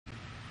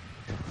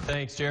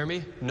Thanks,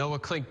 Jeremy. Noah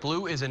Klink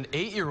Blue is an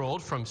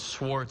 8-year-old from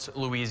Swartz,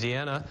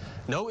 Louisiana.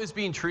 Noah is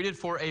being treated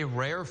for a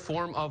rare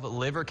form of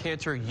liver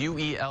cancer,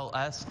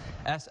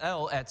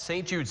 UELS-SL, at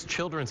St. Jude's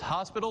Children's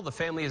Hospital. The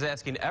family is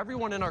asking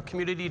everyone in our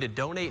community to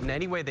donate in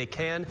any way they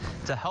can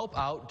to help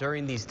out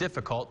during these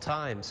difficult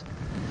times.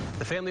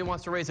 The family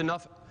wants to raise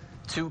enough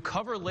to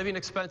cover living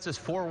expenses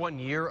for 1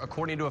 year,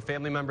 according to a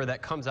family member.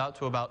 That comes out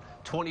to about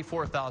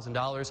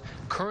 $24,000.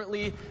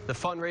 Currently, the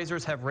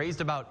fundraisers have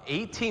raised about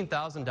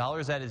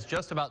 $18,000. That is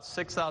just about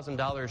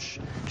 $6,000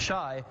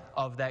 shy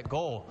of that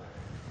goal.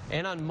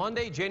 And on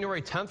Monday,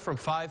 January 10th, from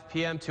 5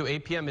 p.m. to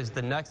 8 p.m. is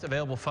the next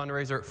available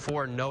fundraiser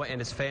for Noah and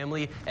his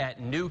family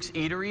at Nuke's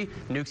Eatery.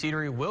 Nuke's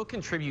Eatery will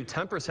contribute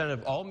 10%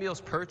 of all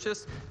meals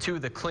purchased to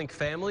the Klink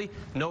family.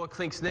 Noah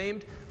Klink's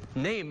name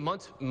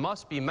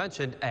must be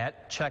mentioned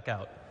at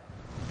checkout.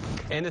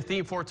 And the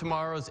theme for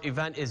tomorrow's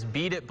event is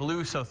Beat It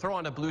Blue, so throw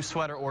on a blue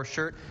sweater or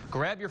shirt,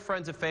 grab your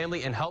friends and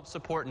family, and help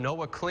support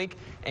Noah Klink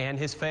and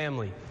his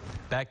family.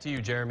 Back to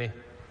you, Jeremy.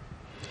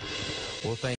 Well, thank you.